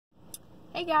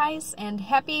Hey guys, and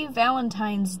happy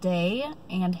Valentine's Day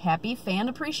and happy Fan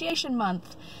Appreciation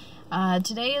Month.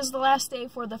 Today is the last day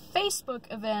for the Facebook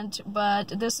event,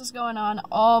 but this is going on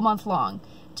all month long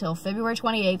till February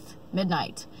 28th,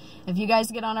 midnight. If you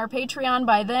guys get on our Patreon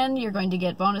by then, you're going to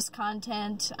get bonus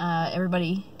content.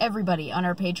 Everybody on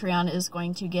our Patreon is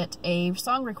going to get a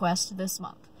song request this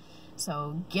month.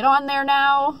 So get on there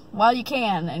now while you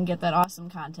can and get that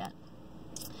awesome content.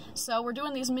 So we're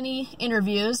doing these mini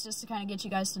interviews just to kind of get you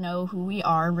guys to know who we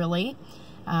are, really.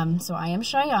 So I am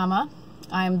Shyama.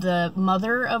 I'm the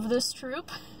mother of this troupe.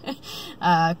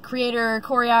 Creator,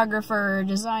 choreographer,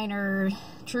 designer,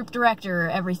 troupe director,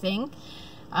 everything.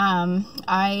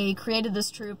 I created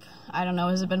this troupe, I don't know,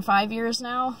 has it been 5 years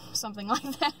now? Something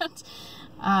like that.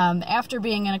 After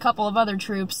being in a couple of other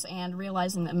troupes and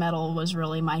realizing that metal was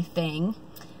really my thing.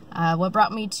 What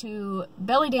brought me to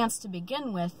belly dance to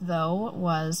begin with, though,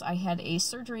 was I had a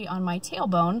surgery on my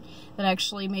tailbone that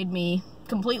actually made me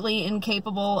completely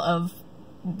incapable of,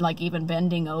 like, even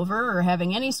bending over or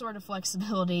having any sort of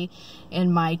flexibility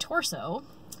in my torso.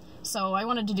 So I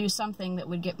wanted to do something that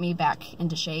would get me back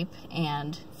into shape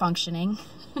and functioning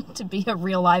to be a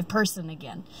real live person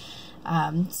again.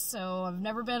 So I've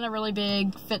never been a really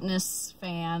big fitness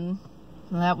fan.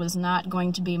 That was not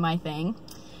going to be my thing.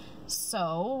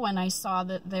 So when I saw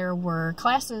that there were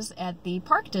classes at the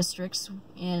park districts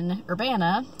in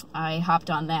Urbana, I hopped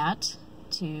on that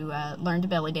to learn to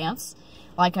belly dance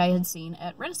like I had seen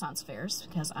at Renaissance fairs,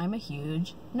 because I'm a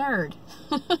huge nerd.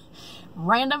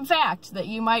 Random fact that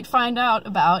you might find out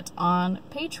about on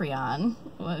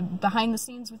Patreon. Behind the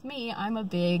scenes with me, I'm a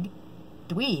big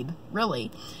dweeb,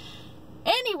 really.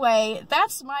 Anyway,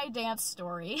 that's my dance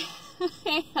story.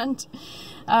 And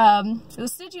the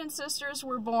Stygian sisters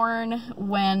were born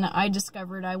when I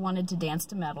discovered I wanted to dance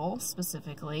to metal,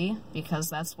 specifically, because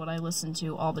that's what I listened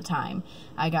to all the time.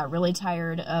 I got really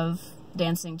tired of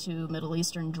dancing to Middle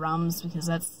Eastern drums because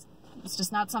it's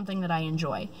just not something that I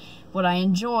enjoy. What I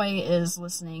enjoy is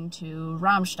listening to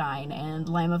Rammstein and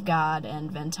Lamb of God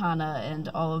and Ventana and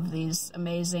all of these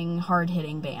amazing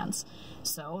hard-hitting bands.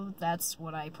 So that's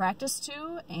what I practiced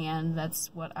to, and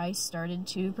that's what I started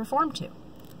to perform to.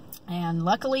 And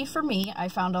luckily for me, I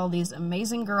found all these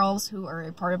amazing girls who are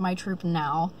a part of my troupe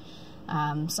now.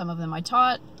 Some of them I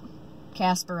taught,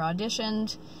 Casper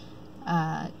auditioned.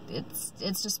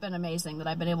 It's just been amazing that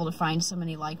I've been able to find so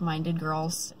many like-minded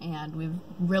girls, and we've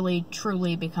really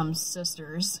truly become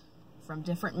sisters from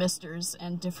different misters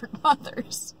and different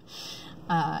mothers.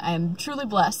 I'm truly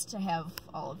blessed to have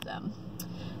all of them.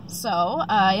 So,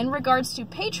 in regards to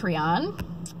Patreon,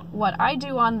 what I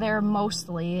do on there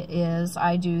mostly is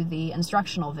I do the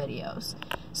instructional videos.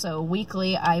 So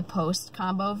weekly I post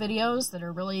combo videos that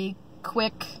are really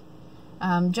quick,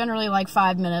 generally like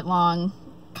 5-minute long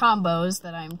combos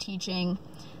that I'm teaching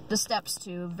the steps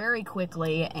to very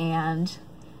quickly, and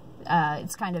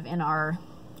it's kind of in our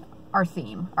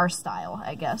theme, our style,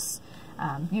 I guess.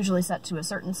 Usually set to a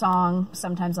certain song.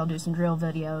 Sometimes I'll do some drill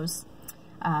videos.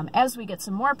 As we get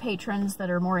some more patrons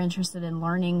that are more interested in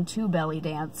learning to belly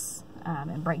dance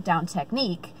and break down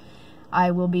technique, I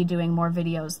will be doing more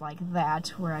videos like that,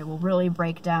 where I will really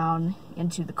break down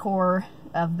into the core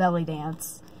of belly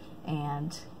dance,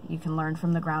 and you can learn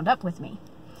from the ground up with me.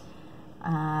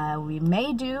 We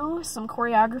may do some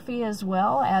choreography as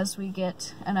well as we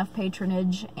get enough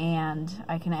patronage and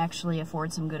I can actually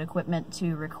afford some good equipment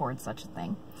to record such a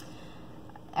thing.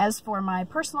 As for my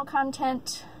personal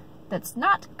content that's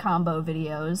not combo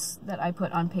videos that I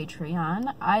put on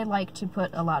Patreon, I like to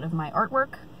put a lot of my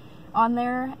artwork on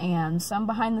there and some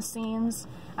behind the scenes.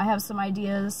 I have some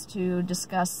ideas to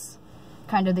discuss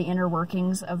kind of the inner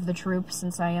workings of the troupe,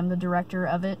 since I am the director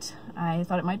of it. I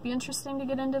thought it might be interesting to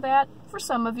get into that for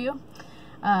some of you.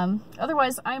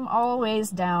 Otherwise, I'm always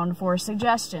down for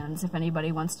suggestions. If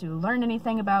anybody wants to learn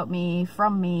anything about me,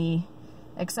 from me,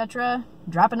 etc.,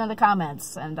 drop it in the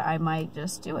comments and I might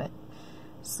just do it.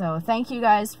 So thank you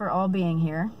guys for all being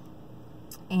here.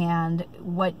 And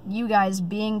what you guys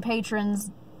being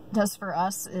patrons does for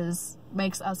us is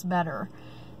makes us better.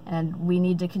 And we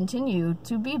need to continue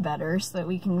to be better so that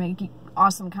we can make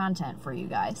awesome content for you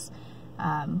guys.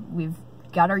 We've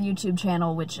got our YouTube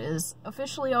channel, which is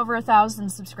officially over 1,000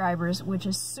 subscribers, which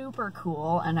is super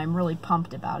cool, and I'm really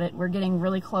pumped about it. We're getting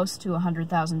really close to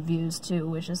 100,000 views, too,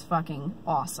 which is fucking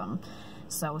awesome.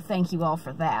 So thank you all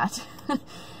for that.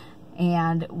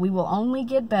 And we will only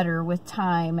get better with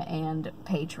time and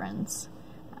patrons.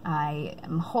 I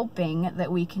am hoping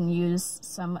that we can use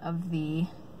some of the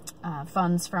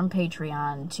funds from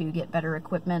Patreon to get better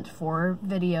equipment for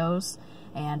videos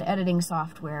and editing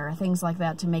software, things like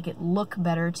that, to make it look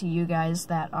better to you guys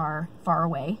that are far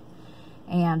away.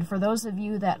 And for those of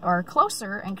you that are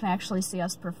closer and can actually see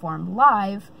us perform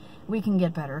live, we can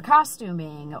get better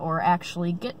costuming or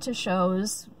actually get to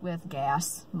shows with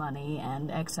gas, money,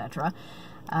 and etc.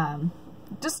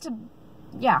 Just to,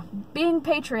 yeah, being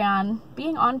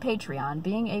on Patreon,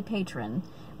 being a patron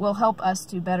will help us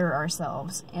to better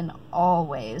ourselves in all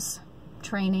ways.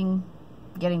 Training,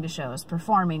 getting to shows,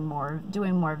 performing more,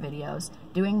 doing more videos,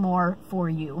 doing more for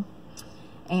you.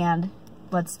 And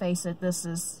let's face it, this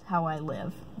is how I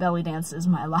live. Belly dance is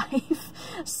my life.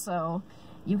 So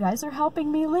you guys are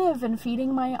helping me live and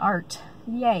feeding my art.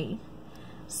 Yay.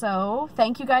 So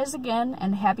thank you guys again,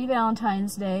 and happy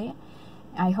Valentine's Day.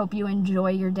 I hope you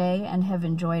enjoy your day and have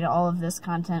enjoyed all of this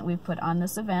content we've put on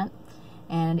this event.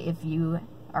 And if you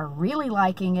are really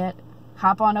liking it,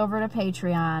 hop on over to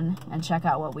Patreon and check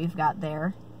out what we've got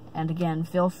there. And again,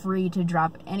 feel free to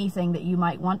drop anything that you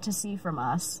might want to see from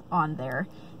us on there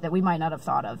that we might not have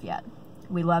thought of yet.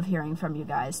 We love hearing from you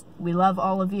guys. We love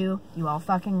all of you. You all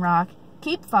fucking rock.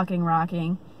 Keep fucking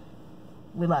rocking.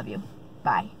 We love you.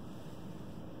 Bye.